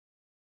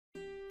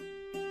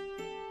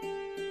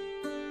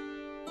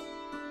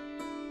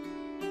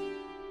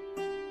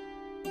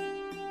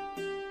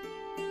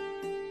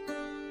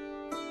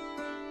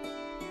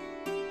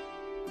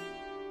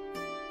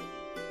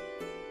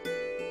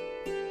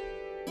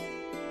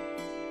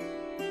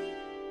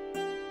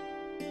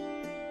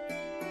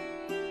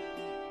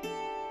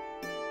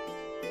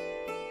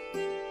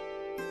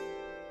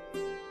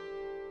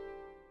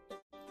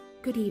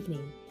Good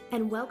evening,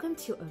 and welcome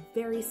to a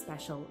very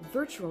special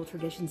virtual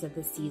Traditions of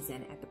the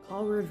Season at the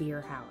Paul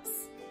Revere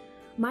House.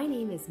 My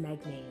name is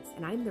Meg Mays,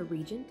 and I'm the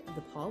Regent of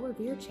the Paul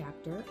Revere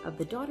chapter of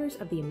the Daughters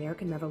of the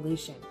American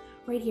Revolution,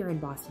 right here in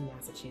Boston,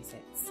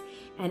 Massachusetts.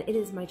 And it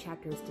is my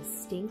chapter's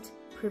distinct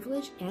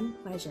privilege and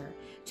pleasure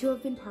to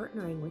have been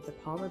partnering with the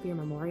Paul Revere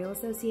Memorial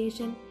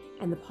Association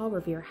and the Paul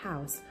Revere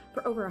House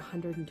for over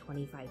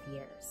 125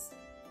 years.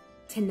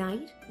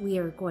 Tonight, we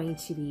are going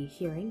to be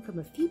hearing from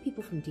a few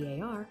people from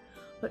DAR,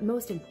 but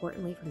most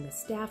importantly from the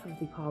staff of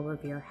the Paul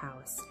Revere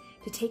House,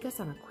 to take us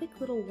on a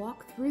quick little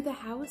walk through the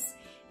house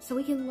so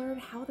we can learn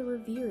how the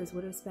Reveres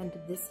would have spent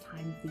this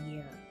time of the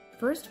year.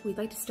 First, we'd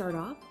like to start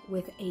off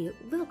with a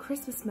little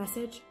Christmas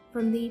message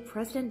from the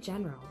President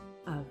General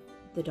of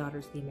the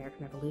Daughters of the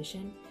American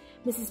Revolution,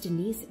 Mrs.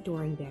 Denise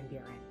Doring Van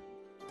Buren.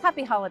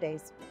 Happy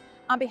holidays.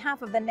 On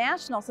behalf of the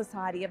National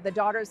Society of the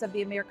Daughters of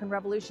the American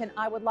Revolution,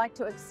 I would like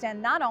to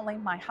extend not only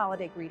my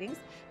holiday greetings,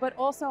 but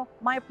also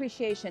my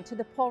appreciation to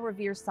the Paul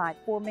Revere side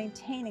for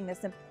maintaining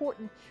this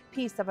important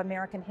piece of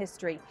American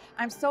history.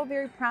 I'm so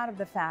very proud of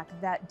the fact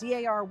that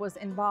DAR was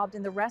involved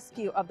in the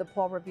rescue of the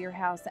Paul Revere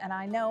House, and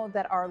I know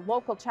that our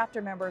local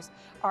chapter members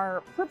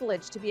are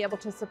privileged to be able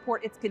to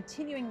support its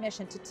continuing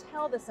mission to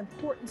tell this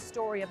important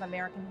story of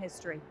American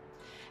history.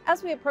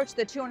 As we approach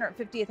the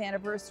 250th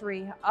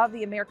anniversary of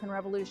the American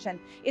Revolution,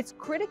 it's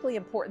critically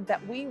important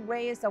that we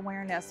raise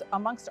awareness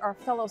amongst our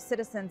fellow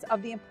citizens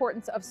of the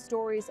importance of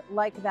stories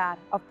like that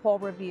of Paul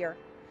Revere.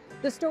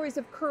 The stories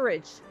of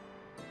courage,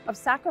 of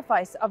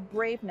sacrifice, of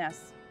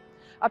braveness,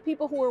 of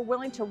people who are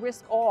willing to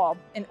risk all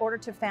in order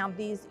to found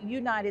these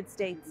United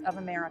States of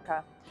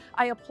America.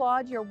 I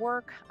applaud your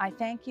work. I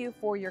thank you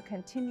for your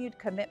continued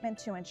commitment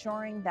to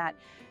ensuring that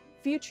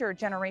future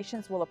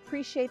generations will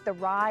appreciate the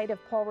ride of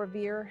Paul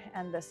Revere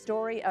and the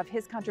story of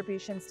his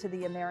contributions to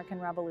the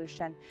American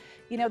Revolution.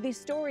 You know, these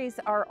stories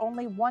are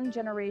only one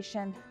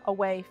generation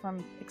away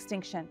from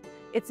extinction.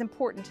 It's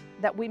important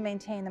that we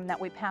maintain them, that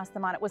we pass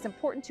them on. It was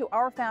important to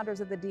our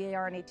founders of the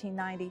DAR in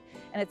 1890,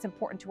 and it's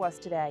important to us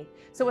today.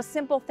 So a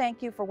simple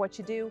thank you for what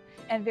you do,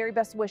 and very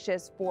best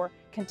wishes for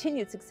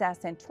continued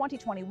success in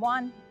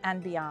 2021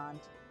 and beyond.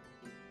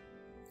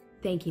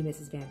 Thank you,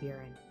 Mrs. Van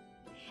Buren.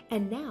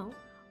 And now,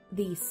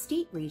 the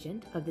State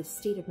Regent of the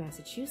State of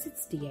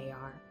Massachusetts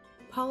DAR,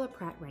 Paula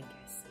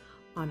Pratt-Renkus,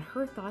 on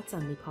her thoughts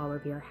on the Paul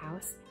Revere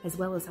House, as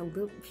well as a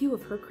few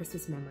of her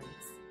Christmas memories.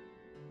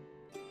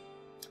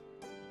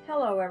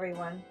 Hello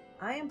everyone,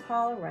 I am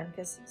Paula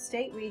Renkus,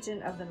 State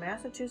Regent of the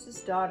Massachusetts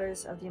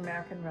Daughters of the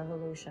American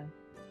Revolution.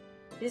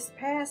 This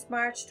past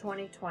March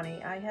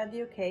 2020, I had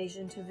the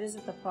occasion to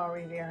visit the Paul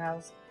Revere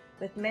House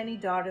with many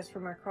daughters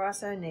from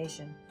across our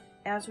nation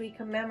as we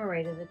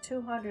commemorated the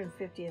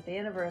 250th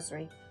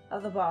anniversary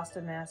of the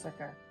Boston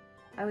Massacre.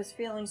 I was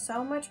feeling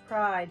so much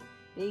pride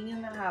being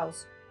in the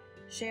house,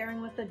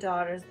 sharing with the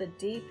daughters the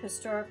deep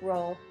historic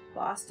role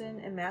Boston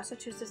and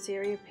Massachusetts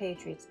area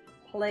patriots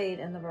played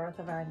in the birth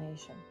of our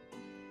nation.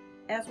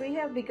 As we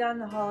have begun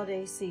the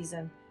holiday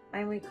season, I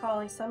am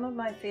recalling some of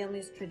my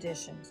family's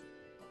traditions.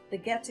 The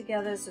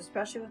get-togethers,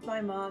 especially with my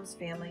mom's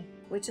family,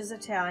 which is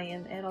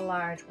Italian and a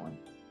large one.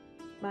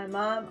 My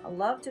mom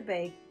loved to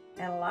bake,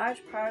 and a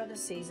large part of the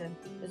season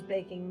was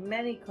baking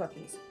many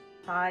cookies,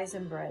 pies,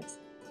 and breads.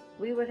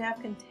 We would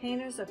have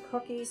containers of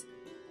cookies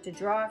to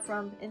draw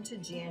from into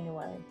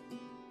January.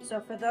 So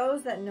for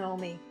those that know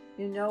me,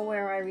 you know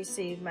where I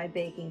received my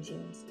baking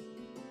genes.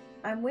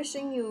 I'm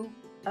wishing you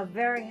a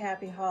very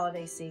happy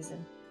holiday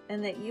season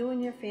and that you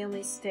and your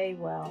family stay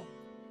well.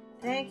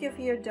 Thank you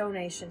for your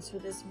donations for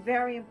this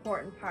very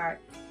important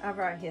part of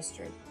our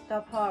history,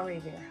 the Paul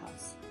Revere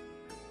House.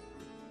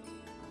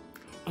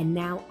 And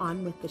now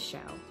on with the show.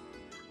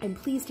 I'm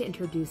pleased to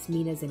introduce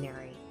Nina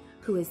Zaneri,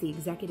 who is the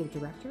Executive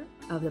Director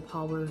of the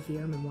Paul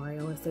Revere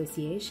Memorial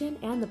Association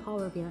and the Paul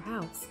Revere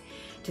House,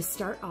 to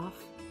start off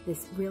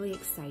this really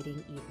exciting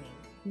evening.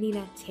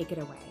 Nina, take it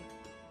away.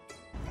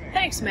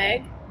 Thanks,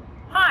 Meg.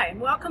 Hi,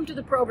 and welcome to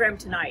the program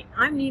tonight.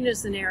 I'm Nina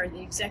Zaneri,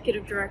 the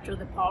Executive Director of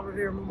the Paul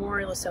Revere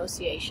Memorial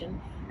Association.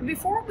 And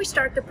before we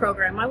start the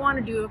program, I want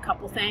to do a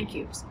couple thank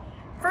yous.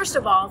 First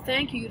of all,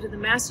 thank you to the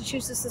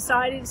Massachusetts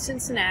Society of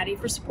Cincinnati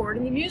for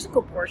supporting the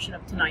musical portion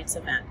of tonight's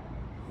event.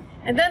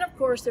 And then, of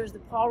course, there's the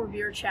Paul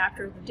Revere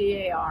chapter of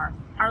the DAR,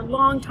 our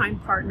longtime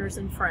partners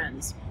and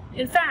friends.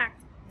 In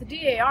fact,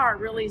 the DAR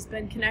really has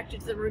been connected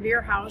to the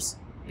Revere House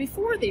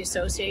before the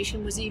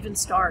association was even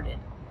started.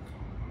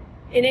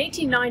 In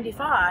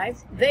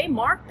 1895, they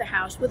marked the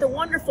house with a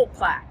wonderful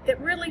plaque that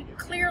really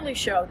clearly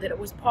showed that it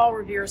was Paul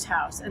Revere's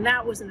house, and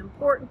that was an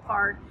important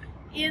part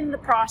in the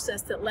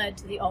process that led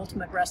to the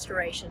ultimate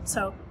restoration.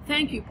 So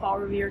thank you, Paul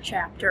Revere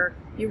chapter.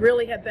 You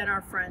really have been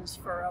our friends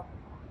for a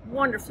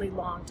wonderfully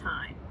long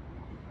time.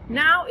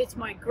 Now it's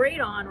my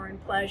great honor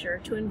and pleasure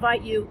to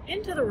invite you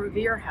into the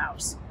Revere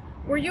House,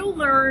 where you'll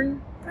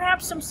learn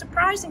perhaps some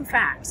surprising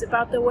facts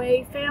about the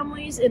way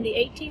families in the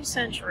 18th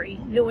century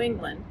New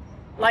England,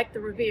 like the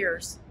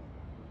Reveres,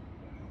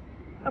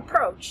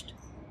 approached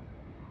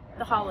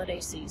the holiday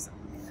season.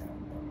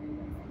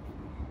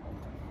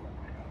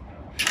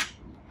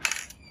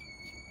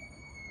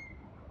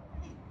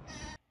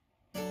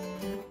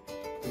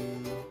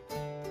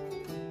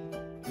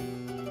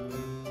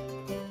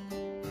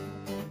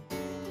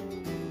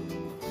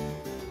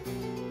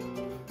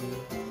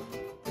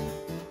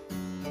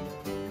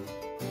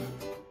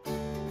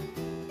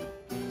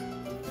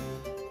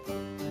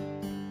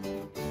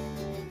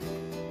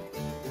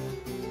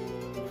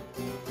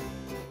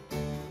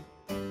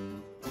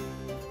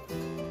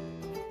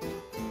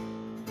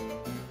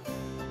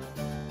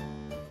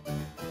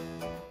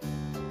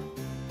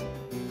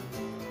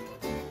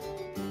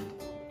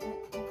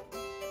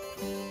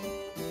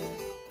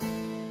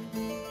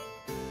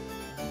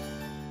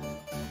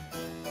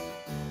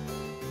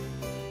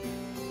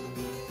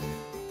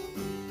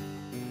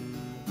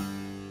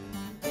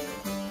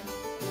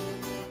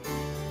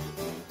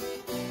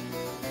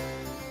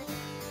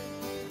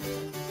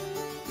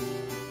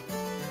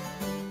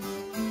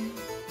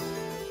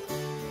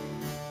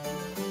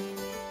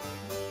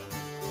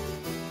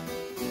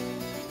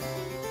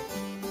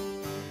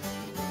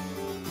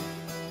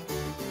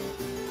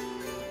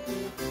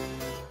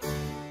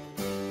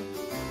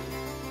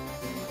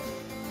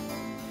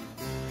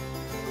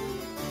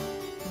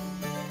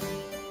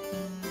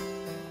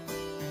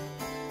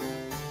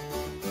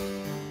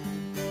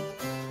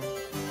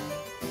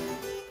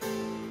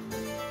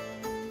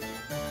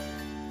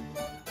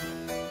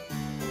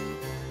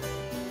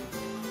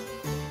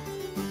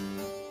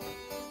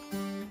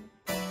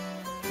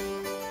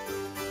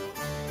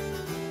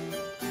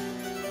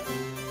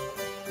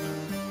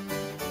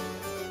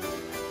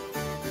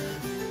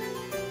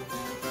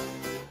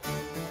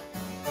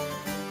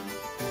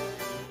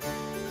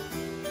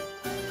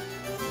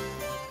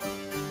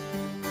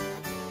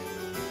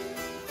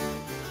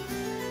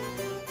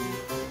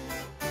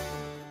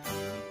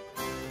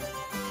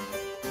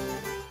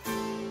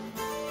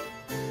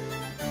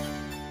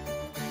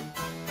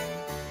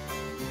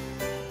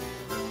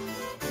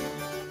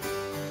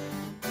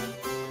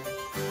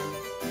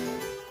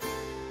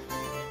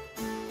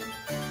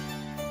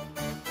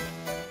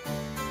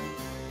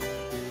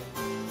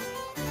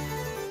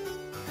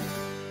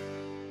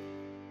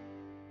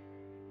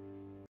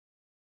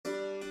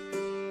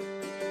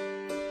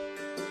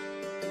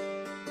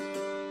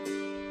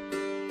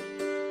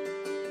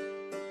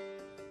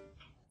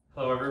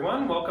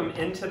 everyone. Welcome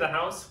into the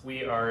house.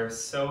 We are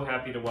so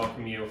happy to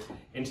welcome you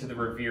into the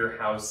Revere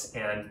house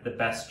and the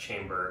best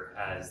chamber,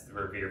 as the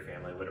Revere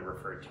family would have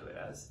referred to it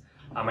as.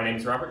 My name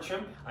is Robert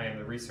Chimp. I am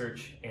the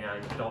Research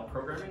and Adult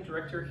Programming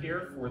Director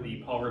here for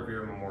the Paul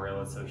Revere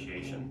Memorial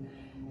Association.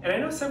 And I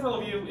know several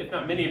of you, if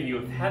not many of you,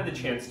 have had the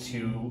chance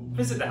to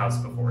visit the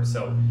house before,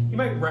 so you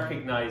might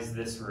recognize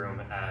this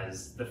room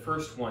as the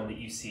first one that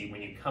you see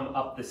when you come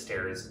up the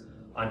stairs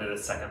onto the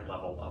second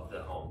level of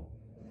the home.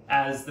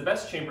 As the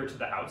best chamber to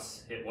the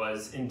house, it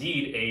was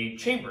indeed a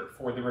chamber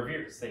for the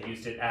Reveres. They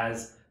used it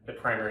as the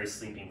primary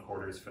sleeping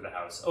quarters for the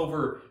house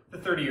over the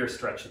 30-year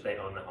stretch that they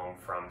owned the home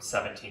from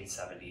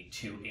 1770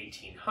 to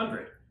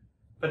 1800.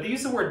 But they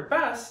use the word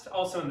best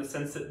also in the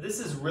sense that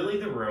this is really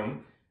the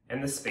room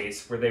and the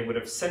space where they would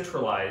have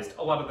centralized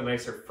a lot of the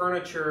nicer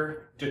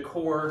furniture,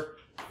 decor,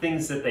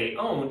 things that they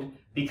owned,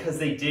 because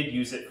they did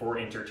use it for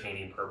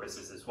entertaining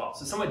purposes as well.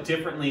 So somewhat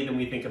differently than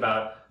we think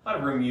about a lot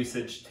of room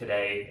usage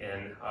today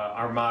in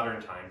our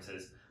modern times,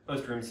 as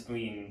most rooms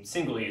being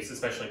single use,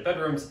 especially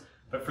bedrooms,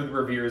 but for the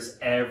Reveres,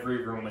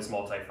 every room was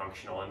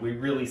multifunctional, and we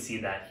really see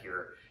that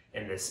here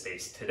in this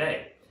space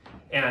today.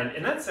 And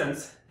in that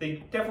sense,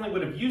 they definitely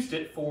would have used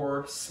it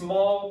for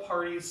small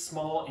parties,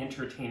 small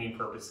entertaining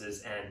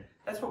purposes, and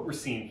that's what we're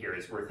seeing here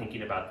as we're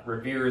thinking about the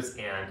Reveres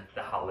and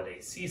the holiday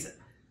season.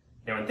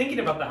 Now, in thinking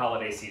about the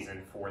holiday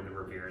season for the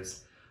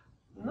Reveres,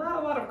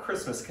 not a lot of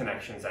Christmas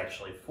connections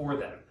actually for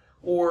them.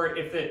 Or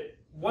if it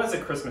was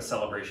a Christmas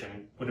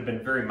celebration, would have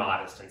been very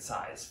modest in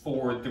size.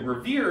 For the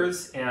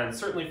Reveres, and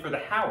certainly for the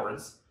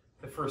Howards,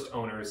 the first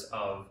owners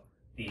of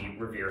the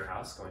Revere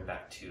house going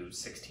back to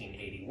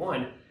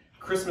 1681,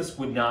 Christmas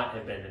would not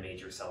have been the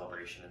major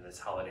celebration in this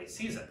holiday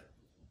season.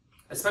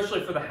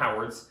 Especially for the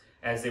Howards,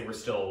 as they were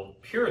still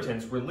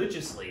Puritans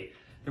religiously,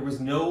 there was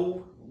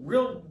no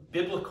real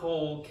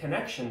biblical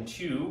connection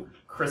to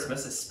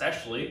Christmas,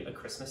 especially a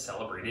Christmas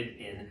celebrated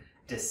in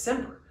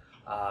December.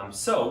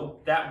 So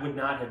that would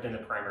not have been the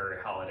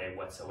primary holiday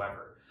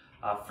whatsoever.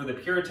 For the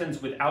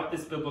Puritans, without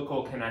this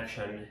biblical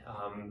connection,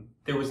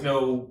 there was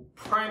no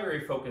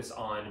primary focus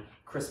on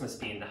Christmas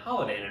being the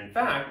holiday. And in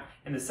fact,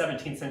 in the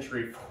 17th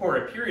century, for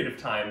a period of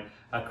time,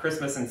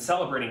 Christmas and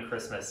celebrating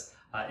Christmas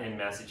in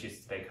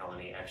Massachusetts Bay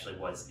Colony actually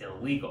was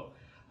illegal.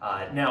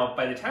 Now,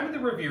 by the time of the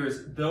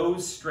Reveres,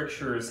 those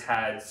strictures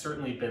had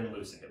certainly been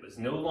loosened. It was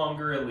no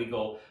longer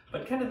illegal,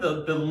 but kind of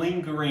the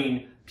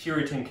lingering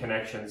Puritan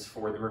connections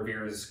for the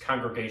Reveres'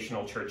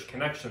 congregational church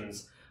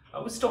connections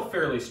was still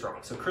fairly strong.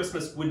 So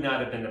Christmas would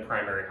not have been the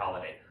primary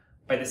holiday.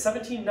 By the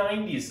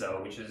 1790s,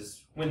 though, which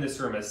is when this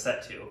room is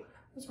set to,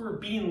 those were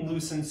being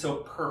loosened, so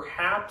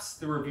perhaps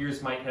the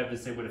Reveres might have,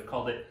 as they would have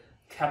called it,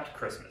 kept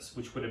Christmas,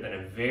 which would have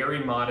been a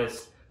very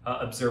modest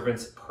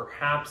observance.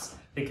 Perhaps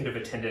they could have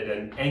attended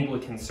an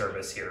Anglican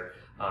service here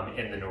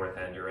in the North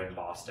End or in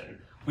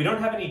Boston. We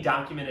don't have any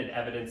documented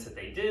evidence that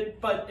they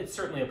did, but it's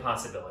certainly a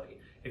possibility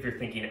if you're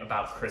thinking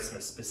about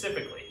Christmas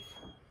specifically.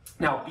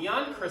 Now,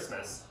 beyond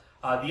Christmas,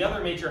 the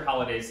other major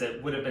holidays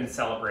that would have been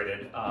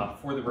celebrated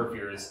for the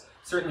Reveres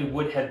certainly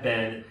would have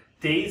been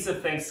days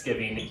of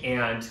Thanksgiving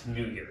and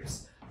New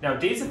Year's. Now,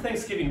 days of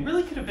Thanksgiving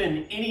really could have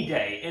been any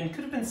day and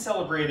could have been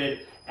celebrated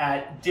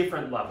at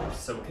different levels.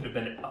 So it could have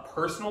been a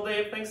personal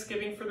day of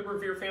Thanksgiving for the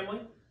Revere family,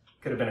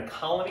 could have been a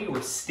colony or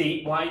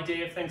statewide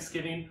day of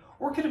Thanksgiving,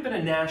 or could have been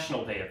a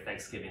national day of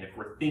Thanksgiving if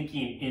we're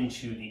thinking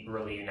into the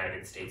early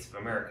United States of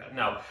America.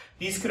 Now,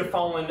 these could have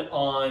fallen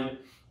on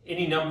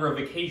any number of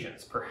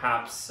occasions,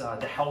 perhaps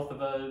the health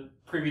of a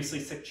previously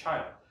sick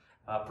child,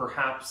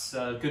 perhaps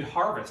a good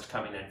harvest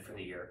coming in for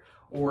the year,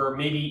 or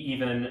maybe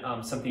even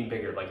something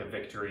bigger like a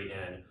victory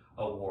in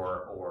a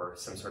war or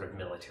some sort of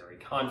military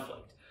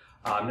conflict.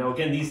 Now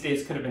again, these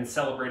days could have been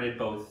celebrated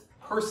both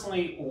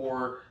personally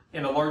or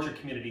in a larger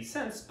community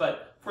sense,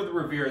 but for the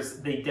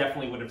Reveres, they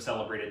definitely would have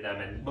celebrated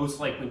them and most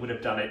likely would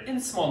have done it in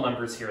small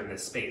numbers here in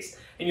this space.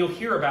 And you'll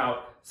hear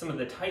about some of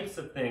the types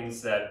of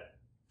things that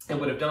it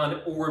would have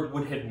done or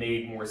would have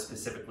made more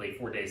specifically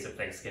for days of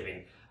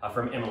Thanksgiving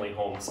from Emily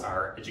Holmes,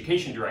 our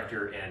education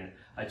director, in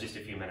just a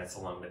few minutes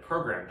along the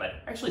program. But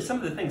actually some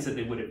of the things that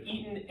they would have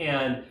eaten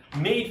and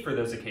made for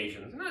those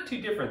occasions are not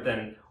too different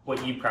than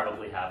what you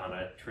probably have on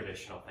a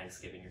traditional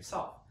Thanksgiving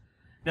yourself.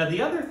 Now,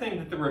 the other thing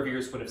that the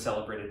Reveres would have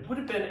celebrated would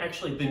have been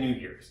actually the New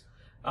Year's.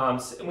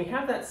 And we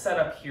have that set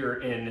up here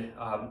in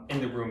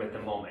the room at the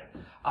moment.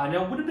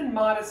 Now, it would have been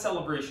modest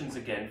celebrations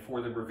again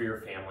for the Revere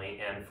family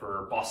and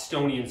for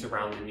Bostonians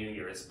around the New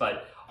Year's.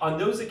 But on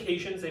those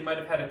occasions, they might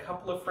have had a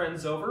couple of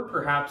friends over,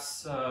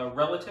 perhaps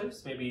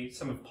relatives, maybe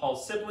some of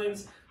Paul's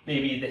siblings,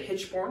 maybe the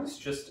Hitchborns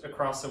just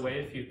across the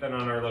way if you've been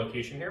on our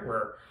location here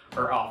where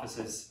our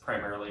offices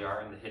primarily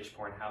are in the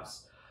Hitchborn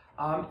house.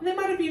 And they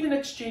might have even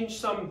exchanged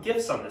some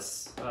gifts on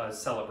this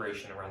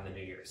celebration around the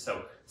New Year.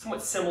 So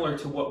somewhat similar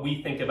to what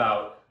we think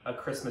about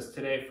Christmas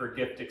today for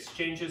gift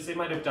exchanges, they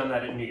might have done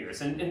that at New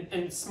Year's. And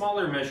in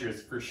smaller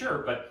measures for sure,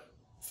 but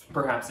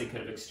perhaps they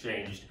could have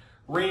exchanged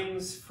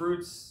rings,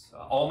 fruits,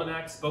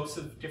 almanacs, books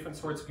of different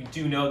sorts. We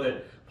do know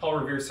that Paul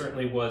Revere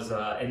certainly was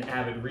an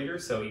avid reader,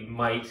 so you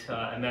might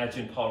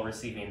imagine Paul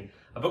receiving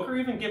a book or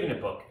even giving a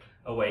book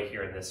away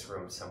here in this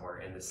room somewhere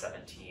in the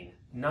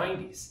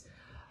 1790s.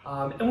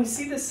 And we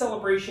see this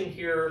celebration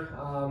here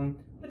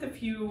with a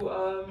few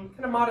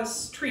kind of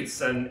modest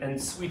treats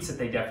and sweets that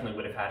they definitely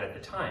would have had at the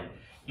time.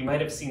 You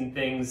might have seen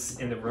things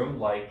in the room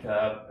like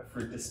a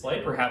fruit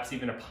display, perhaps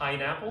even a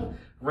pineapple.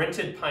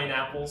 Rented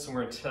pineapples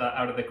weren't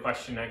out of the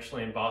question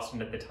actually in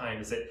Boston at the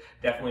time, as it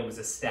definitely was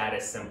a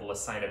status symbol, a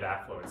sign of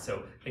affluence.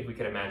 So I think we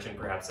could imagine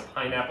perhaps a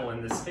pineapple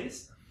in this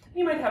space. And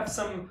you might have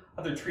some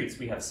other treats.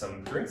 We have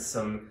some drinks,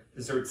 some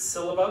dessert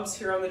syllabubs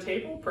here on the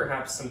table,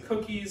 perhaps some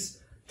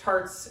cookies,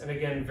 tarts, and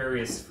again,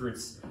 various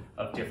fruits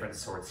of different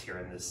sorts here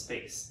in this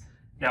space.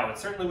 Now, it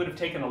certainly would have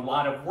taken a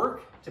lot of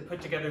work to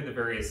put together the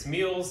various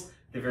meals,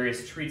 the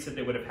various treats that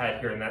they would have had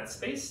here in that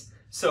space.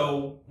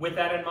 So with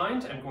that in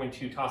mind, I'm going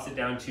to toss it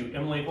down to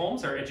Emily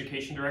Holmes, our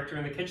education director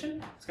in the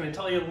kitchen, who's going to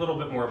tell you a little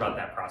bit more about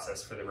that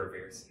process for the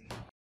Reveres.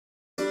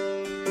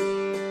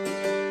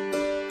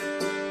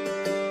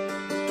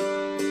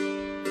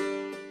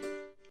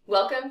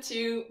 Welcome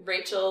to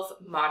Rachel's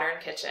Modern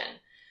Kitchen.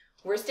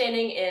 We're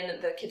standing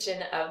in the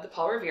kitchen of the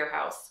Paul Revere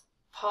house.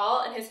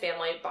 Paul and his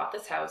family bought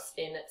this house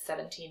in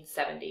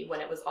 1770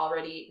 when it was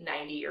already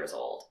 90 years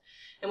old.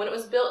 And when it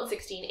was built in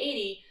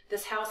 1680,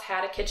 this house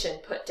had a kitchen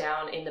put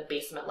down in the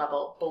basement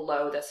level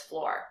below this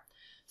floor.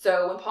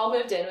 So when Paul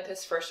moved in with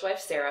his first wife,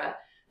 Sarah,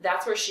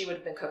 that's where she would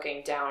have been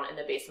cooking, down in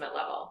the basement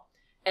level.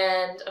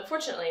 And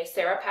unfortunately,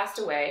 Sarah passed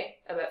away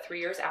about 3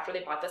 years after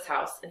they bought this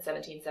house in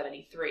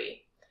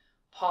 1773.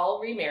 Paul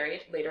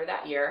remarried later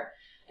that year,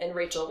 and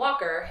Rachel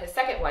Walker, his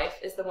second wife,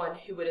 is the one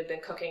who would have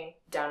been cooking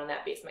down in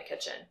that basement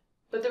kitchen.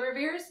 But the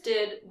Reveres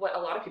did what a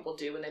lot of people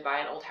do when they buy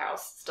an old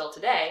house still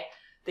today.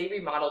 They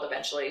remodeled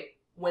eventually,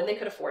 when they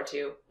could afford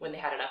to, when they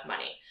had enough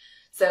money.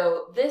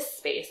 So this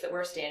space that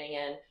we're standing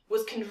in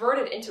was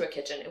converted into a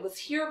kitchen. It was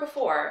here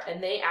before,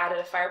 and they added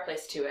a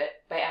fireplace to it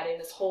by adding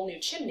this whole new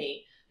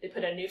chimney. They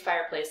put a new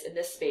fireplace in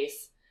this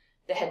space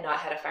that had not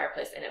had a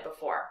fireplace in it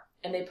before.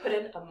 And they put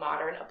in a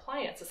modern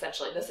appliance,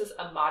 essentially. This is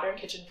a modern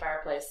kitchen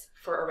fireplace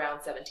for around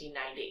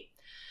 1790.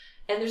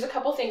 And there's a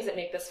couple things that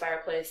make this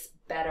fireplace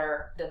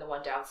better than the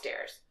one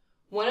downstairs.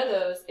 One of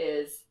those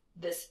is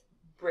this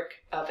brick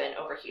oven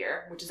over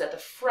here, which is at the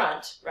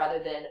front rather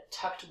than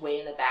tucked way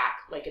in the back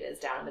like it is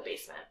down in the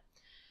basement.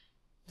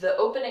 The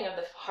opening of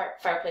the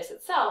fireplace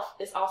itself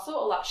is also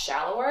a lot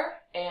shallower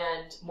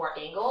and more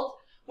angled,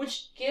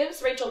 which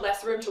gives Rachel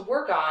less room to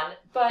work on,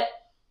 but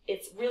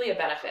it's really a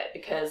benefit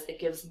because it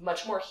gives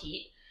much more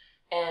heat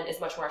and is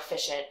much more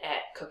efficient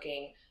at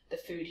cooking the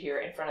food here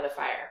in front of the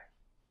fire.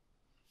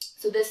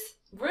 So this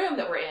room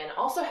that we're in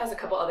also has a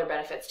couple other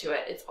benefits to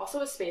it. It's also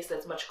a space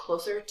that's much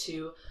closer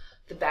to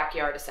the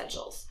backyard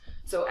essentials.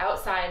 So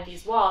outside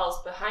these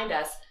walls behind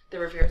us, the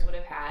Reveres would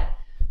have had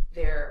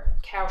their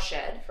cow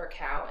shed for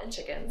cow and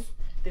chickens.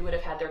 They would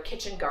have had their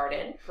kitchen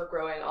garden for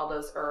growing all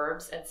those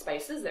herbs and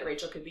spices that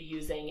Rachel could be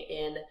using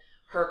in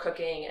her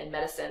cooking and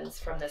medicines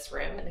from this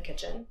room in the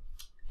kitchen.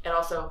 It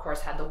also, of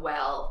course, had the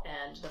well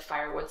and the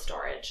firewood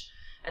storage,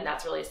 and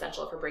that's really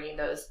essential for bringing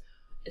those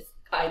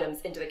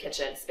items into the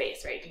kitchen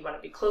space, right? You want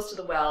to be close to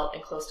the well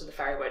and close to the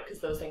firewood because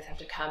those things have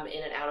to come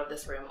in and out of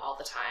this room all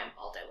the time,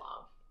 all day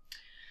long.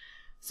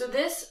 So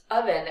this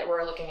oven that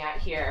we're looking at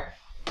here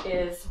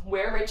is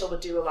where Rachel would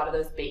do a lot of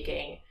those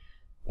baking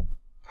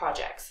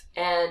projects.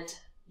 And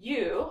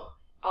you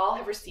all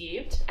have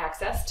received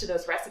access to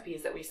those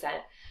recipes that we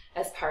sent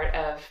as part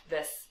of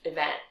this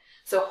event.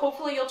 So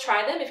hopefully you'll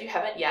try them if you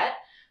haven't yet.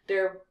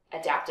 They're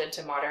adapted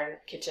to modern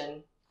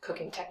kitchen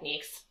cooking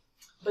techniques.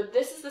 But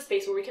this is the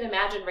space where we can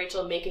imagine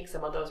Rachel making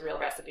some of those real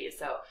recipes.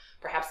 So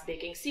perhaps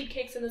baking seed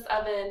cakes in this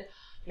oven,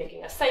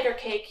 making a cider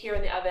cake here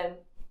in the oven.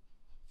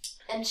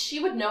 And she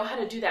would know how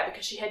to do that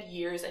because she had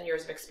years and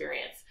years of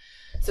experience.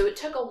 So it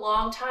took a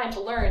long time to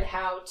learn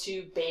how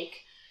to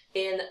bake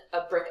in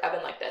a brick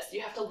oven like this.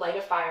 You have to light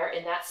a fire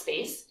in that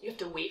space. You have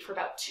to wait for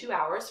about 2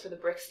 hours for the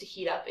bricks to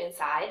heat up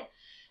inside,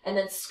 and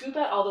then scoop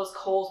out all those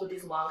coals with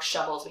these long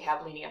shovels we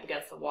have leaning up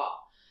against the wall.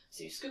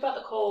 So you scoop out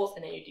the coals,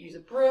 and then you use a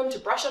broom to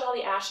brush out all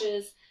the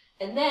ashes,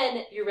 and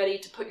then you're ready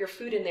to put your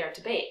food in there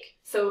to bake.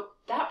 So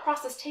that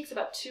process takes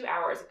about 2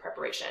 hours of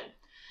preparation.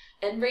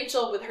 And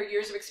Rachel, with her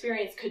years of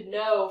experience, could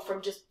know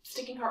from just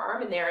sticking her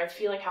arm in there and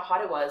feeling how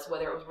hot it was,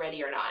 whether it was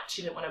ready or not.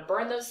 She didn't want to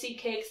burn those seed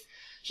cakes.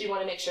 She'd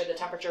want to make sure the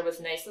temperature was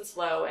nice and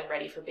slow and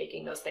ready for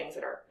baking those things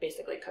that are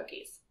basically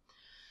cookies.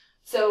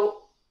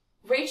 So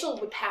Rachel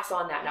would pass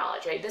on that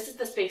knowledge, right? This is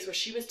the space where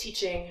she was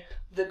teaching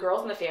the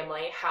girls in the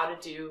family how to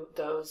do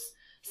those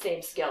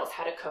same skills,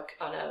 how to cook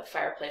on a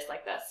fireplace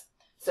like this.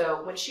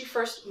 So when she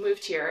first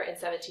moved here in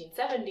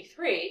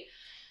 1773,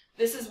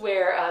 this is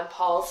where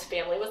Paul's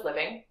family was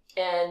living,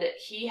 and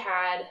he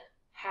had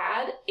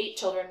 8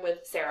 children with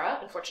Sarah.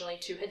 Unfortunately,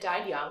 2 had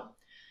died young.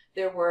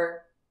 There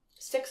were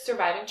 6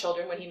 surviving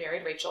children when he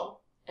married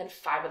Rachel, and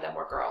 5 of them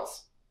were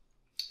girls.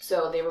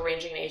 So they were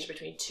ranging in age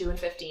between 2 and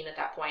 15 at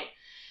that point.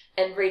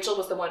 And Rachel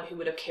was the one who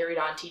would have carried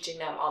on teaching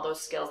them all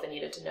those skills they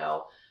needed to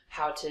know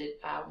how to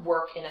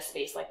work in a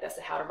space like this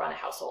and how to run a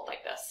household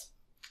like this.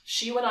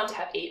 She went on to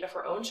have 8 of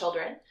her own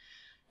children,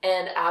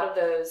 and out of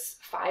those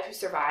 5 who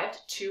survived,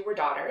 2 were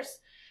daughters.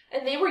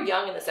 And they were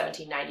young in the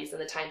 1790s in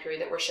the time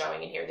period that we're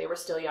showing in here. They were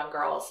still young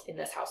girls in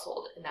this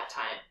household in that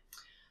time.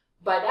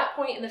 By that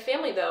point in the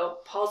family, though,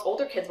 Paul's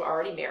older kids were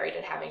already married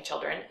and having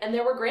children, and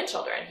there were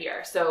grandchildren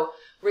here. So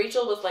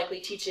Rachel was likely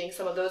teaching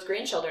some of those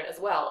grandchildren as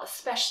well,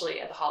 especially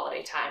at the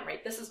holiday time,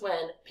 right? This is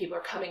when people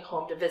are coming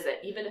home to visit.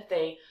 Even if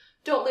they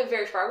don't live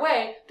very far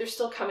away, they're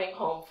still coming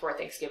home for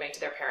Thanksgiving to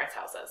their parents'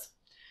 houses.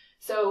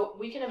 So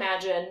we can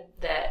imagine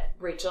that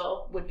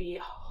Rachel would be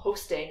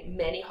hosting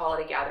many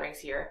holiday gatherings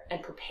here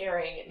and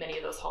preparing many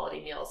of those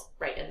holiday meals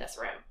right in this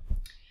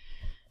room.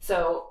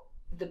 So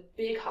the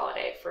big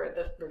holiday for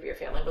the Revere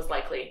family was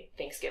likely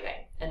Thanksgiving,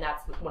 and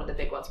that's one of the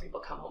big ones people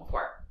come home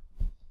for.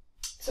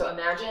 So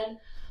imagine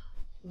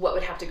what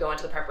would have to go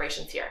into the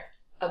preparations here.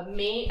 A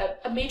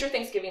major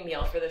Thanksgiving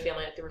meal for the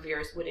family like the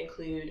Reveres would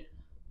include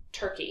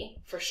turkey,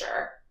 for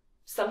sure,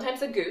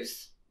 sometimes a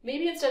goose,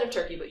 maybe instead of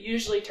turkey, but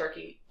usually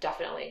turkey,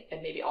 definitely,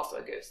 and maybe also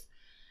a goose,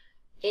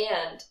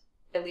 and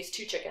at least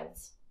 2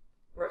 chickens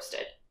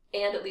roasted,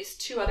 and at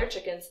least 2 other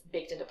chickens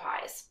baked into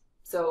pies.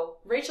 So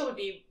Rachel would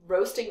be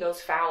roasting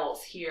those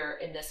fowls here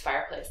in this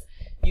fireplace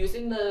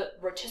using the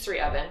rotisserie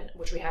oven,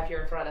 which we have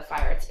here in front of the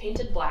fire. It's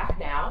painted black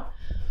now,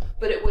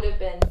 but it would have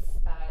been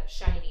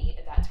shiny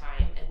at that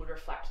time and would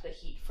reflect the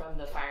heat from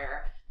the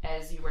fire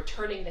as you were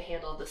turning the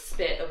handle of the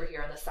spit over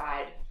here on the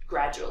side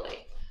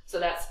gradually. So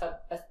that's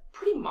a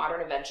pretty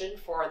modern invention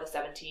for the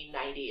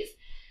 1790s.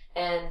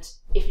 And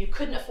if you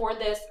couldn't afford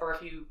this, or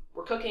if you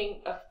were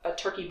cooking a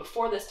turkey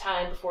before this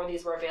time, before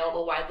these were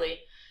available widely,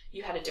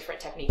 you had a different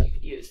technique you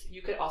could use.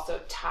 You could also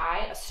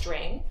tie a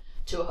string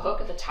to a hook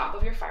at the top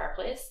of your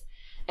fireplace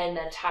and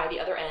then tie the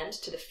other end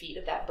to the feet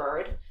of that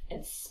bird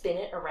and spin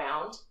it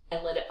around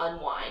and let it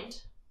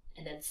unwind,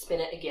 and then spin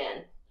it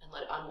again and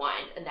let it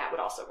unwind, and that would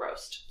also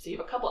roast. So you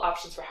have a couple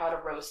options for how to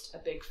roast a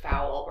big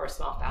fowl or a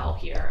small fowl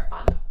here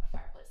on a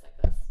fireplace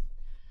like this.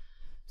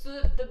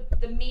 So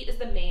the meat is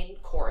the main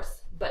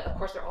course, but of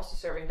course they're also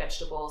serving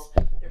vegetables.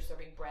 They're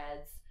serving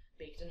breads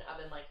baked in an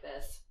oven like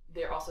this.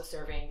 They're also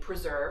serving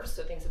preserves,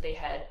 so things that they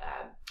had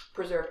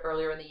preserved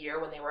earlier in the year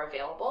when they were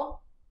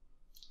available.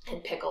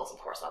 And pickles, of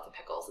course, lots of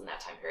pickles in that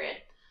time period.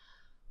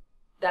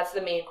 That's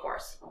the main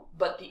course.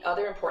 But the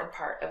other important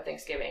part of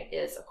Thanksgiving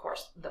is, of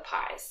course, the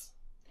pies.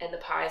 And the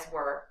pies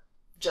were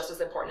just as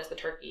important as the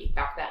turkey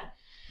back then.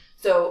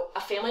 So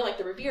a family like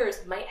the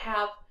Reveres might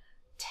have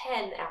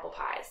 10 apple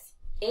pies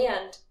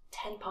and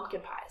 10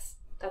 pumpkin pies.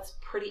 That's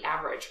pretty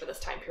average for this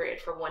time period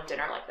for one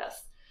dinner like this.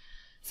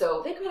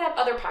 So they could have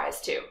other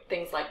pies too,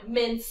 things like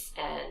mince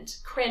and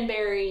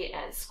cranberry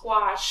and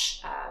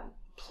squash,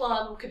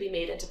 plum could be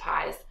made into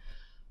pies.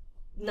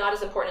 Not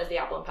as important as the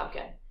apple and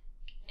pumpkin.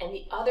 And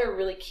the other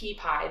really key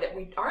pie that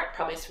we aren't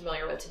probably as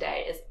familiar with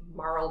today is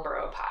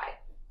Marlborough pie.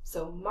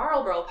 So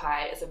Marlborough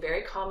pie is a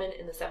very common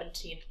in the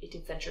 17th,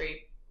 18th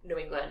century New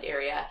England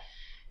area.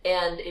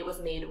 And it was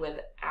made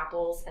with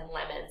apples and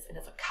lemons, and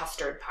it's a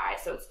custard pie,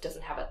 so it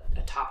doesn't have a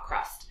top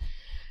crust.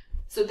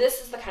 So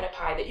this is the kind of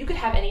pie that you could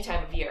have any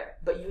time of year,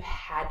 but you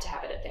had to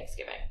have it at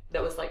Thanksgiving.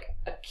 That was like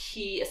a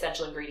key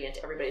essential ingredient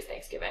to everybody's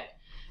Thanksgiving.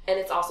 And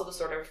it's also the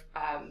sort of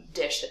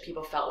dish that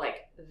people felt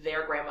like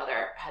their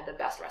grandmother had the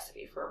best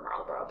recipe for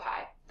Marlborough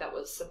pie. That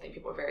was something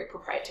people were very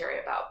proprietary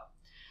about.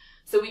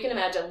 So we can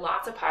imagine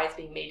lots of pies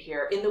being made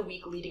here in the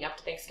week leading up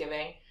to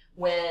Thanksgiving,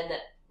 when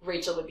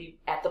Rachel would be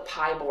at the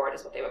pie board,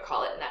 is what they would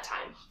call it in that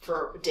time,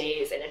 for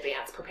days in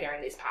advance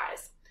preparing these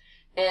pies.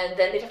 And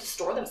then they'd have to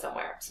store them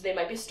somewhere. So they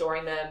might be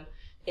storing them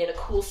in a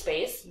cool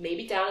space,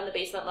 maybe down in the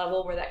basement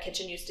level where that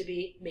kitchen used to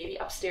be, maybe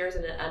upstairs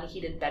in an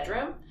unheated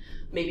bedroom,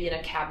 maybe in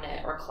a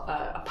cabinet or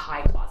a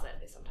pie closet,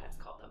 they sometimes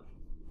called them.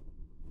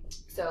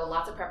 So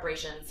lots of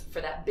preparations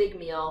for that big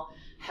meal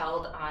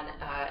held on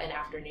an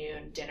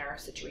afternoon dinner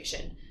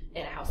situation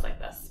in a house like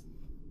this.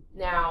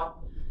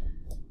 Now,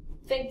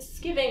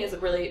 Thanksgiving is a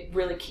really,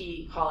 really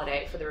key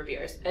holiday for the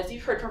Reveres. As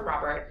you've heard from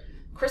Robert,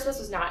 Christmas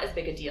was not as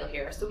big a deal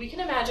here. So we can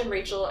imagine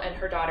Rachel and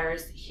her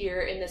daughters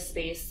here in this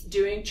space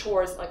doing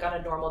chores like on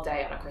a normal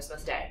day, on a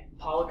Christmas day.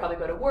 Paul would probably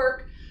go to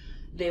work.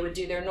 They would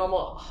do their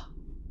normal,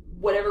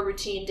 whatever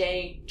routine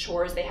day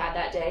chores they had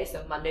that day.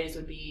 So Mondays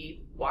would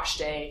be wash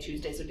day,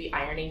 Tuesdays would be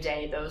ironing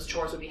day. Those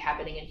chores would be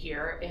happening in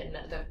here in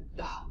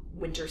the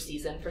winter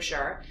season for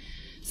sure.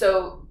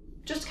 So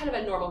just kind of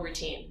a normal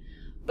routine.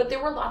 But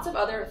there were lots of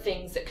other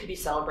things that could be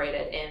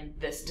celebrated in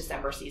this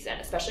December season,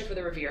 especially for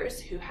the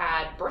Reveres, who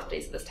had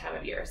birthdays at this time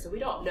of year. So we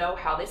don't know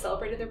how they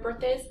celebrated their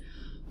birthdays,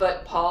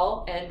 but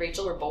Paul and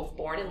Rachel were both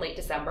born in late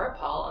December,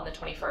 Paul on the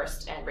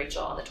 21st and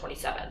Rachel on the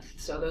 27th.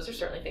 So those are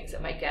certainly things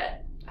that might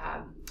get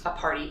a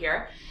party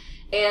here.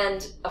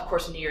 And of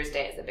course, New Year's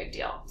Day is a big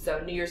deal. So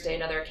New Year's Day,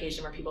 another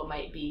occasion where people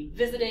might be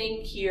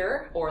visiting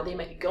here, or they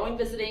might be going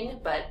visiting,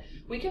 but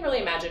we can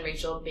really imagine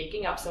Rachel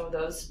baking up some of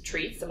those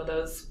treats, some of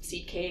those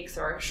seed cakes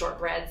or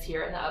shortbreads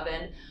here in the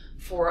oven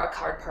for a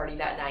card party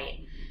that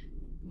night.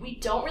 We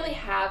don't really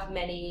have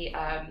many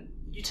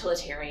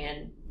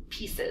utilitarian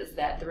pieces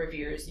that the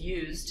Reveres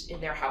used in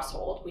their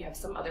household. We have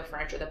some other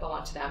furniture that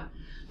belonged to them.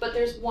 But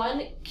there's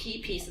one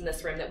key piece in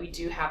this room that we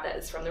do have that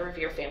is from the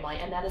Revere family,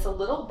 and that is a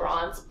little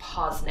bronze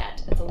pause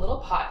net. It's a little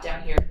pot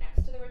down here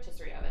next to the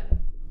rotisserie oven.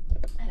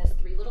 It has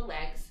 3 little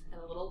legs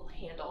and a little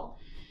handle.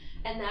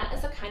 And that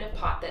is a kind of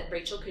pot that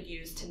Rachel could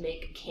use to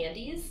make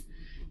candies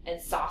and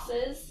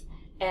sauces.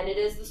 And it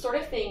is the sort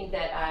of thing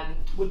that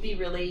would be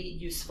really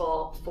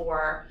useful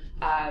for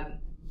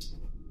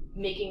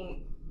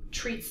making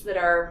treats that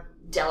are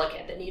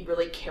delicate, that need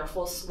really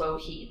careful, slow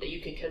heat that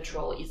you can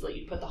control easily.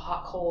 You put the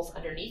hot coals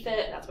underneath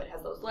it, and that's why it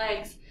has those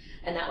legs,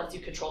 and that lets you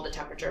control the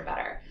temperature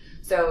better.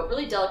 So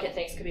really delicate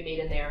things could be made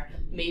in there.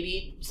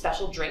 Maybe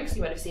special drinks.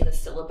 You might have seen the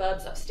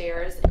syllabubs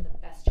upstairs in the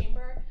best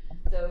chamber.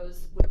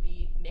 Those would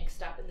be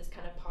mixed up in this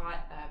kind of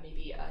pot.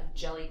 Maybe a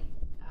jelly,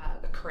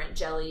 a currant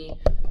jelly,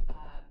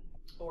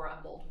 or a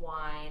mulled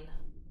wine.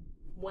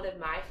 One of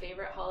my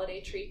favorite holiday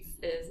treats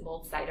is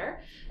mulled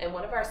cider, and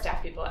one of our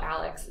staff people,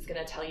 Alex, is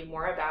going to tell you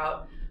more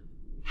about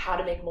how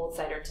to make mulled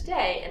cider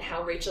today and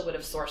how Rachel would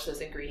have sourced those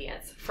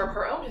ingredients from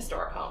her own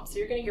historic home. So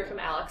you're going to hear from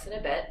Alex in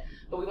a bit,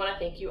 but we want to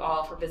thank you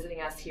all for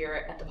visiting us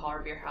here at the Paul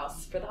Revere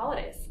House for the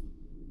holidays.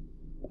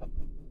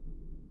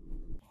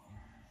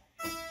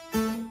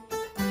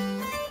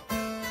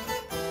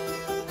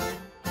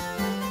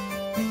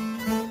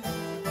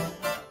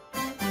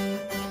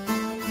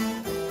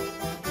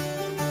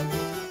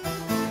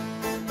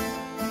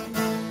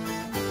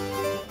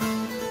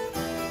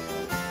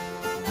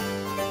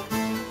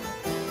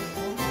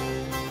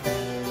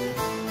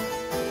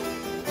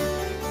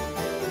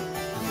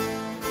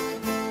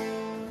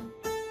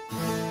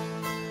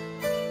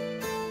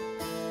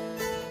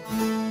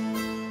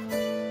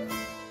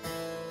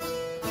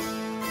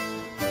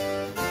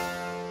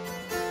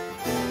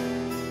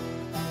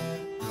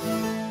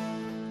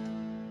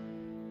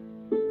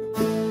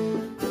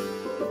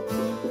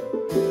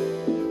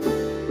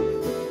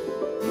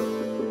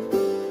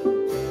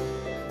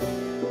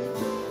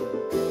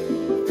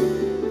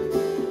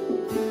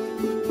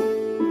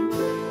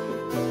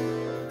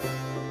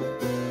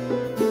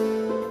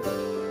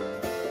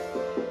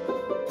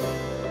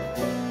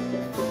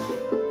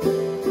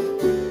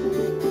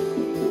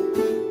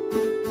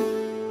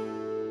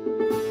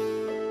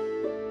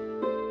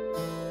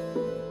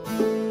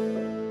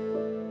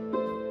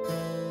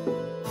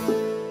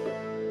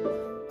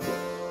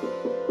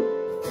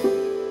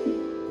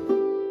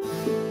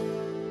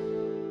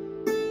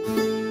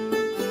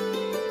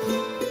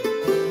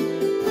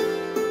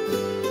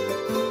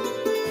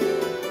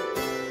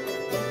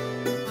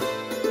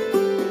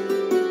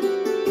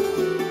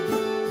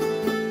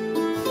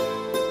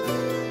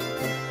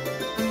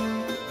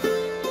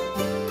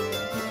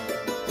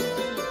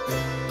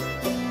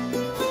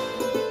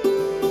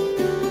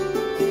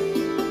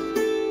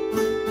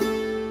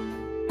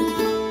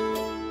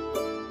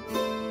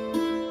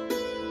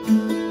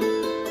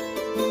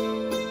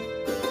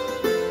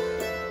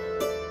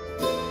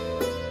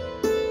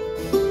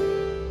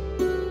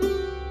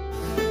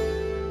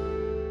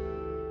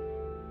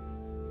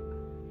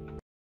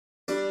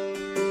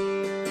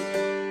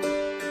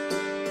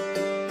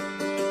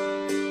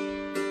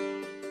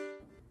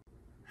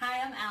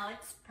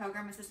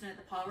 Program Assistant at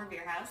the Paul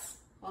Revere House.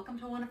 Welcome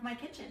to one of my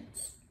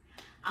kitchens.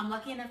 I'm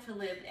lucky enough to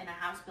live in a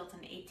house built in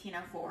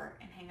 1804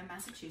 in Hingham,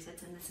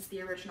 Massachusetts, and this is the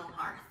original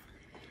hearth.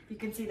 You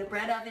can see the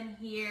bread oven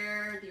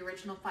here, the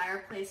original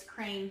fireplace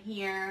crane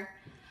here.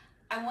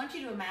 I want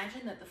you to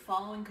imagine that the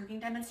following cooking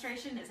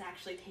demonstration is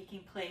actually taking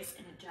place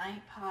in a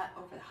giant pot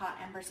over the hot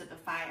embers of the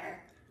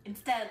fire.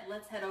 Instead,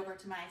 let's head over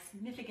to my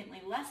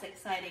significantly less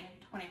exciting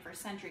 21st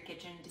century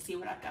kitchen to see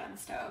what I've got on the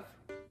stove.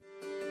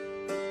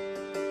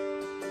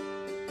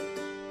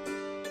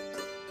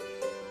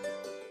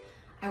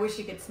 I wish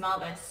you could smell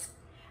this.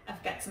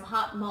 I've got some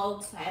hot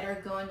mulled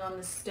cider going on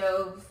the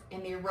stove,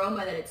 and the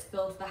aroma that it's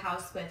filled the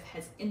house with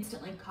has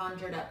instantly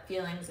conjured up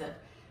feelings of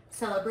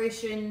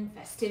celebration,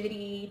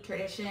 festivity,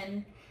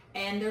 tradition,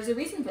 and there's a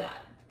reason for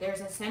that. There's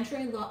a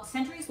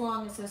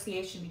centuries-long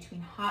association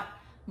between hot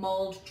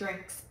mulled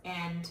drinks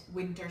and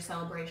winter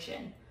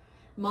celebration.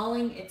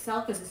 Malling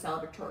itself is a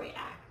celebratory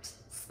act.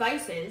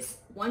 Spices,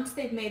 once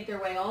they've made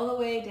their way all the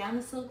way down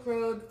the Silk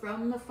Road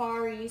from the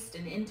Far East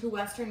and into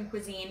Western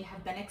cuisine,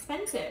 have been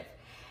expensive.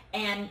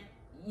 And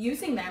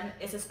using them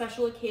is a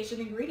special occasion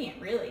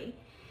ingredient, really.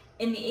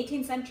 In the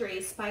 18th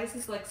century,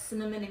 spices like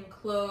cinnamon and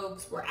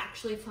cloves were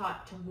actually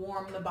thought to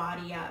warm the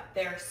body up.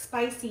 Their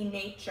spicy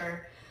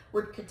nature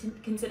were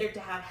considered to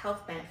have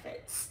health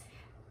benefits.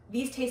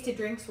 These tasty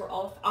drinks were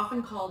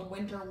often called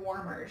winter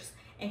warmers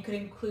and could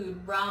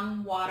include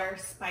rum, water,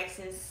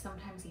 spices,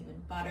 sometimes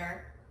even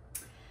butter.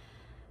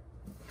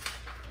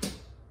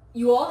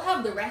 You all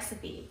have the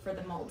recipe for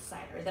the mulled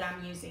cider that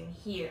I'm using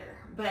here,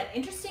 but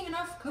interesting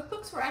enough,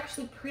 cookbooks were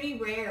actually pretty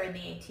rare in the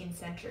 18th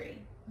century.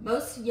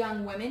 Most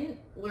young women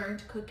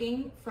learned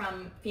cooking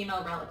from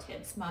female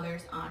relatives,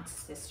 mothers, aunts,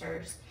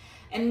 sisters,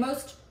 and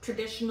most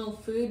traditional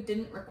food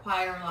didn't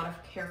require a lot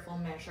of careful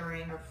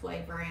measuring or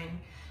flavoring.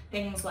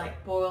 Things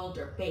like boiled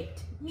or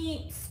baked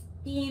meats,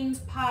 beans,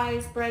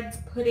 pies, breads,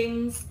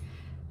 puddings,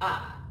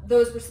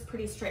 those were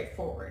pretty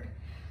straightforward.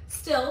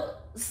 Still,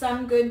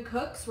 some good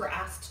cooks were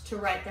asked to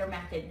write their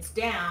methods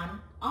down.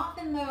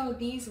 Often though,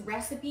 these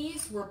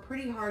recipes were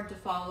pretty hard to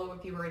follow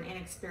if you were an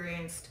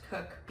inexperienced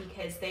cook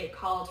because they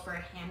called for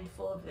a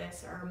handful of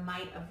this or a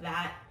mite of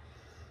that.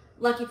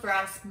 Lucky for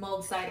us,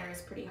 mulled cider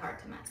is pretty hard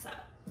to mess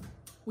up.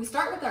 We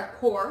start with our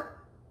core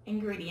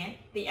ingredient,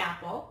 the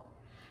apple.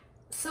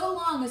 So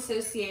long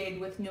associated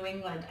with New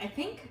England, I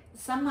think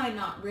some might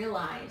not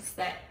realize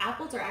that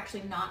apples are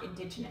actually not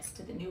indigenous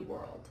to the New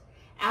World.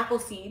 Apple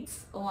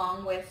seeds,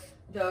 along with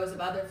those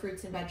of other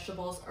fruits and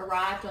vegetables,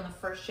 arrived on the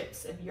first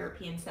ships of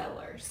European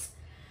settlers.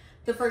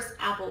 The first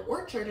apple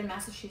orchard in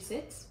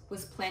Massachusetts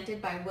was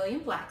planted by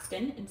William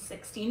Blackstone in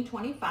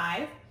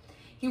 1625.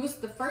 He was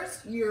the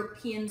first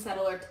European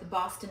settler to the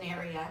Boston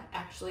area,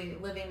 actually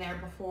living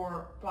there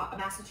before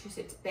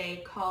Massachusetts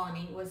Bay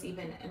Colony was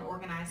even an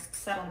organized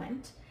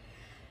settlement.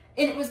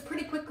 And it was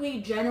pretty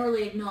quickly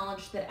generally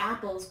acknowledged that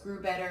apples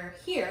grew better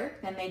here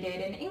than they did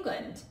in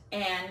England,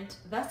 and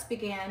thus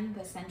began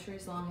the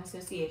centuries-long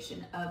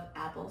association of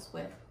apples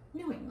with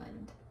New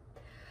England.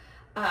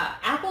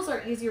 Apples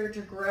are easier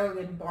to grow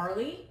than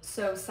barley,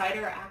 so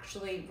cider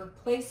actually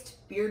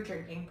replaced beer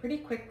drinking pretty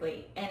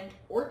quickly, and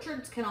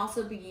orchards can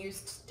also be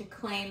used to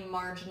claim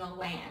marginal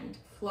land,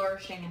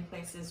 flourishing in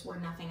places where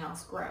nothing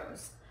else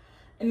grows.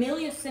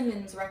 Amelia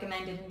Simmons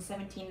recommended in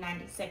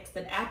 1796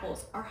 that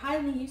apples are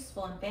highly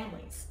useful in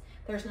families.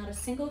 There's not a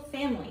single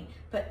family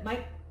that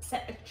might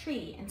set a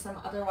tree in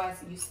some otherwise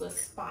useless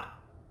spot.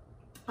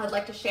 I'd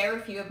like to share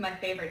a few of my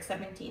favorite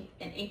 17th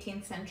and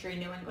 18th century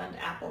New England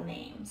apple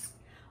names.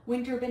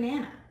 Winter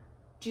banana,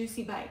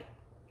 juicy bite,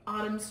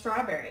 autumn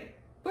strawberry,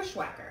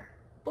 bushwhacker,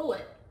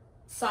 bullet,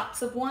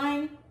 sops of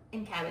wine,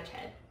 and cabbage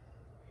head.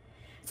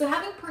 So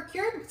having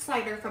procured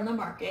cider from the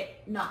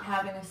market, not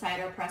having a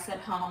cider press at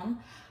home,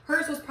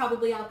 hers was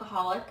probably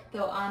alcoholic,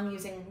 though I'm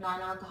using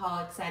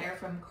non-alcoholic cider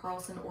from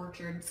Carlson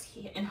Orchards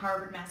in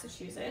Harvard,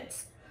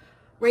 Massachusetts.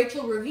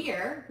 Rachel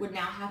Revere would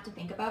now have to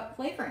think about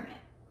flavoring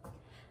it.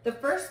 The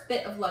first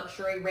bit of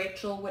luxury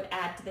Rachel would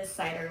add to this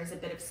cider is a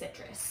bit of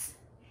citrus.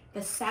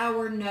 The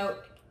sour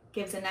note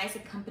gives a nice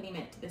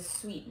accompaniment to the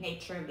sweet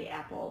nature of the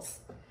apples.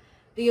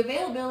 The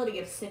availability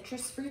of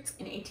citrus fruits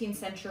in 18th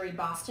century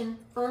Boston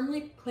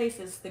firmly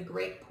places the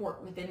great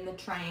port within the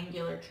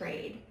triangular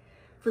trade.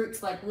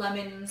 Fruits like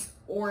lemons,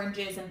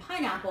 oranges, and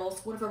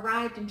pineapples would have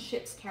arrived in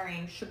ships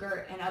carrying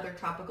sugar and other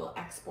tropical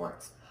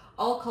exports,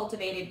 all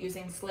cultivated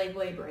using slave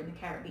labor in the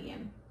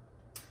Caribbean.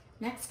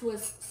 Next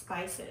was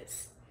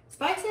spices.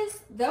 Spices,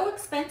 though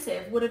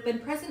expensive, would have been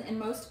present in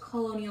most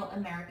colonial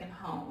American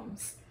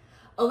homes.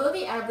 Although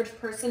the average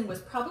person was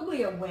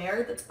probably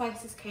aware that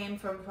spices came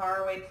from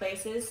faraway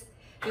places,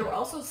 they were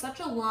also such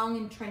a long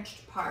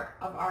entrenched part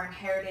of our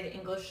inherited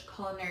English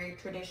culinary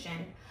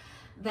tradition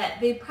that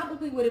they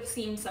probably would have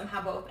seemed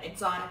somehow both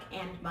exotic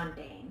and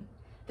mundane.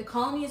 The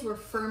colonies were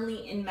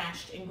firmly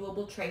enmeshed in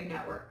global trade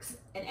networks,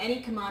 and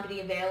any commodity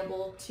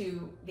available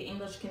to the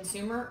English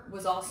consumer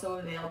was also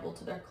available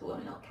to their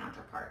colonial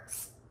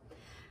counterparts.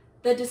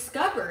 The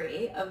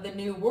discovery of the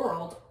New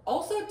World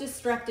also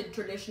disrupted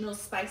traditional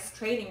spice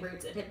trading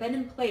routes that had been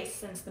in place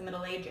since the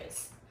Middle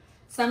Ages.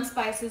 Some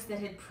spices that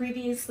had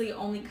previously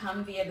only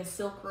come via the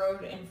Silk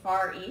Road and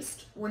Far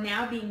East were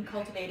now being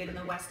cultivated in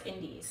the West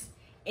Indies.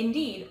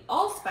 Indeed,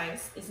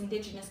 allspice is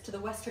indigenous to the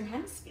Western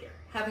Hemisphere,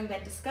 having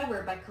been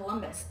discovered by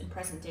Columbus in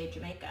present-day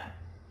Jamaica.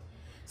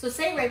 So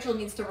say Rachel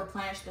needs to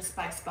replenish the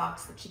spice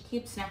box that she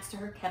keeps next to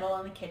her kettle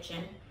in the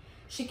kitchen.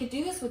 She could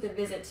do this with a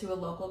visit to a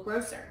local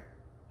grocer.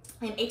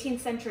 In 18th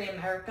century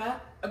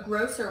America, a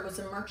grocer was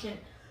a merchant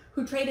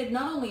who traded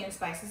not only in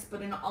spices,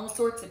 but in all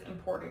sorts of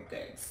imported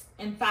goods.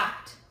 In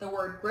fact, the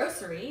word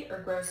grocery, or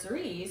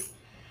groceries,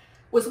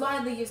 was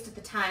widely used at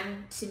the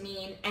time to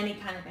mean any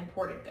kind of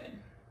imported good.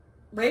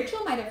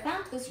 Rachel might have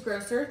found this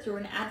grocer through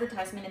an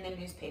advertisement in the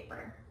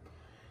newspaper.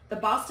 The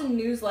Boston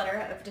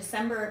Newsletter of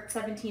December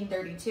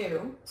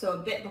 1732, so a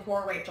bit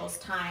before Rachel's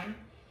time,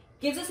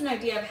 gives us an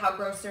idea of how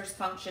grocers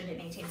functioned in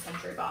 18th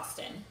century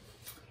Boston.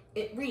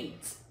 It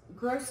reads,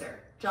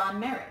 "Grocer, John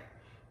Merritt,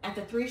 at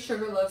the 3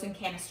 sugar loaves and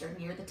canister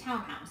near the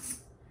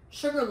townhouse."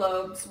 Sugar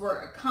loaves were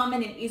a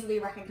common and easily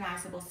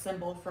recognizable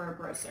symbol for a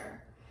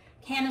grocer.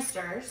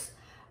 Canisters,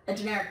 a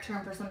generic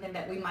term for something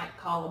that we might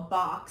call a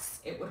box,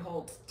 it would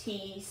hold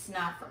tea,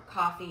 snuff, or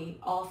coffee,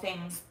 all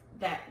things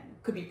that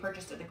could be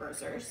purchased at the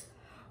grocers,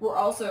 were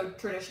also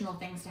traditional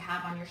things to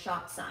have on your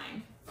shop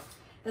sign.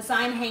 The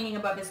sign hanging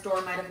above his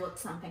door might have looked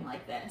something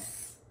like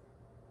this.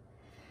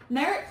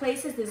 Merritt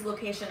places his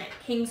location at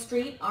King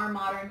Street, our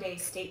modern-day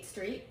State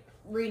Street,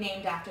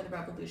 renamed after the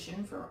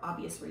Revolution for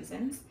obvious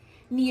reasons,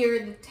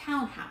 near the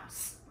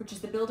townhouse, which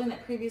is the building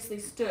that previously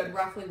stood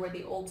roughly where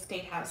the old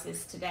State House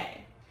is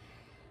today.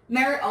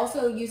 Merritt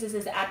also uses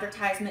his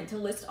advertisement to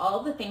list all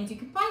of the things you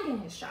can find in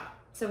his shop,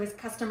 so his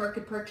customer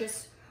could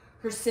purchase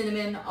her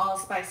cinnamon,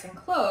 allspice, and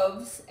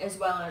cloves, as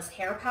well as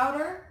hair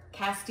powder,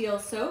 Castile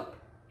soap,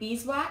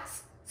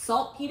 beeswax,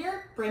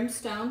 saltpeter,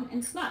 brimstone,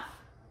 and snuff,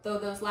 though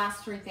those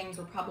last 3 things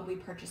were probably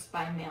purchased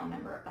by a male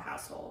member of the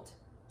household.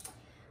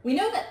 We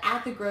know that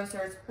at the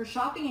grocer's, her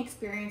shopping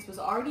experience was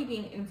already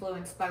being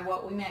influenced by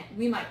what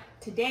we might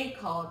today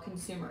call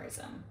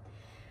consumerism.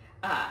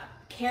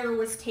 Care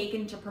was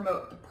taken to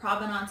promote the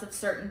provenance of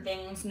certain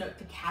things, note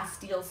the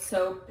Castile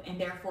soap, and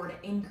therefore to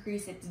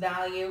increase its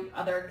value.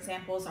 Other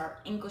examples are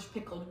English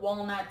pickled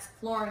walnuts,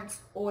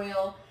 Florence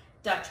oil,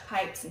 Dutch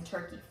pipes, and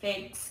turkey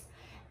figs.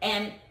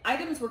 And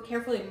items were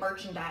carefully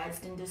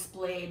merchandised and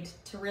displayed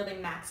to really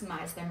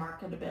maximize their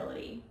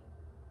marketability.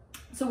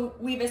 So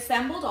we've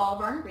assembled all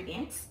of our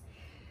ingredients.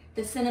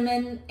 The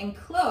cinnamon and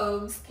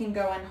cloves can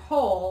go in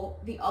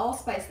whole. The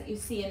allspice that you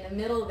see in the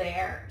middle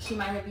there, she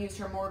might have used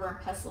her mortar and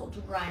pestle to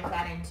grind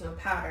that into a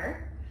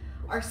powder.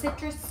 Our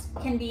citrus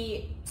can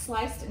be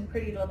sliced in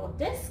pretty little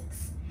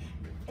discs.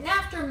 And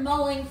after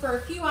mulling for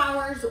a few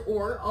hours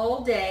or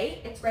all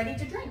day, it's ready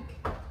to drink.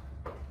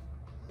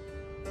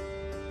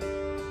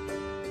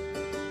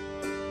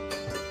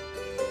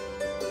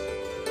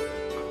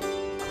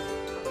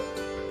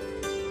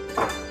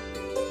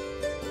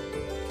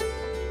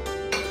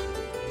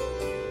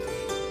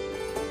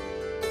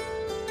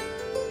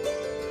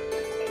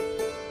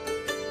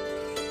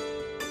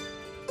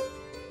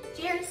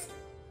 Cheers!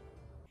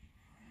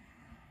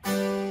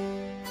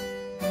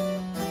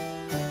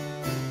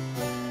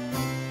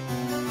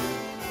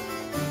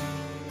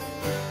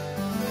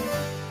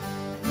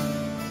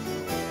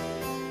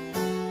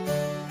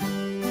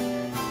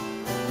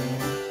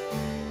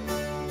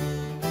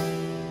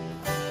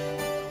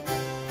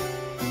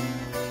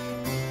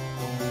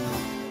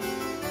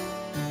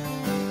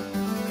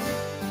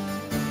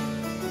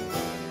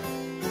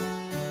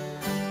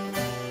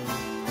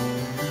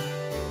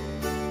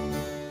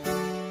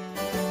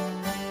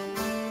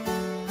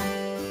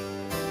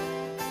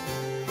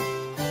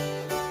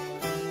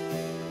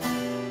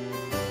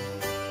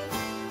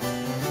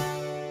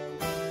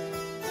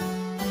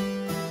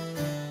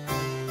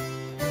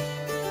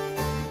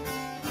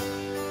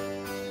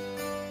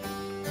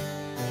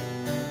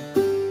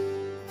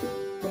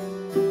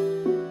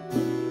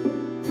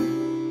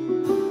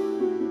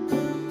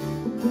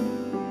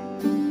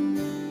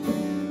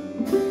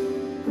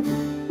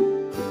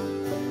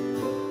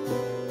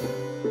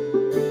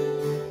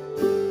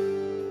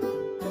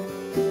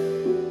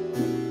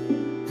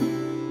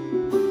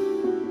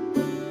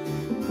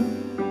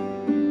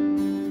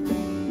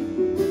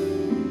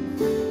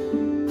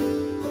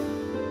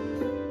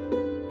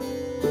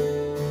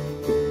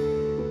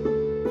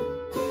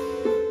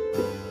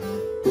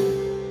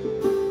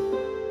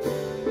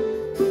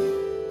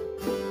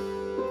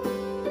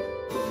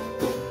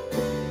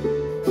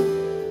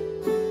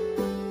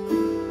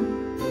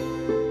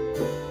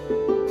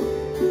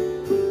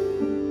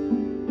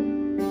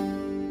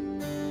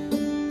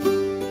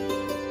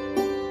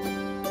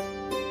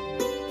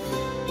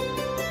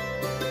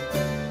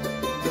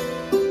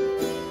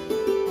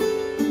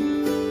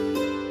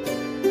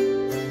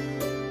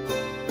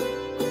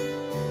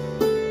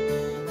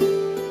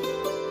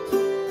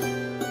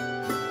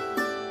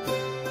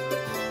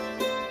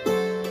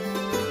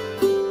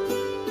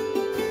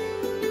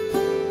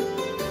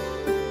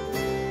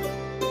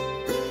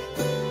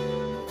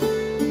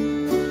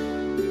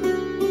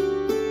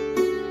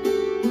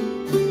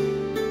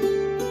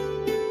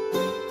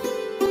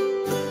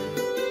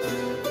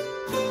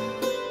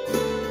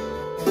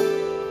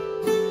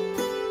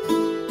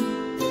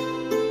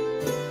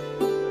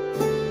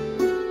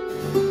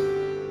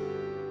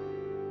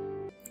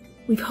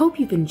 We hope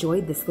you've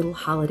enjoyed this little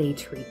holiday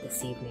treat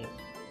this evening.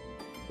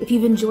 If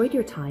you've enjoyed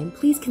your time,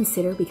 please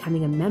consider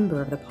becoming a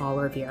member of the Paul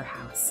Revere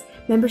House.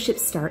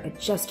 Memberships start at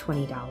just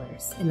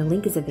 $20, and the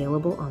link is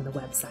available on the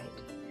website.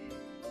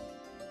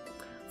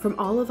 From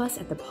all of us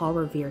at the Paul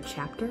Revere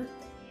chapter,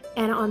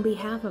 and on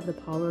behalf of the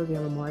Paul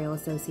Revere Memorial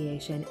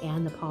Association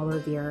and the Paul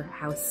Revere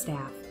House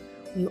staff,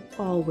 we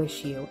all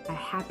wish you a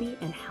happy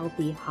and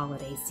healthy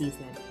holiday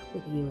season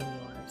with you and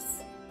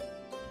yours.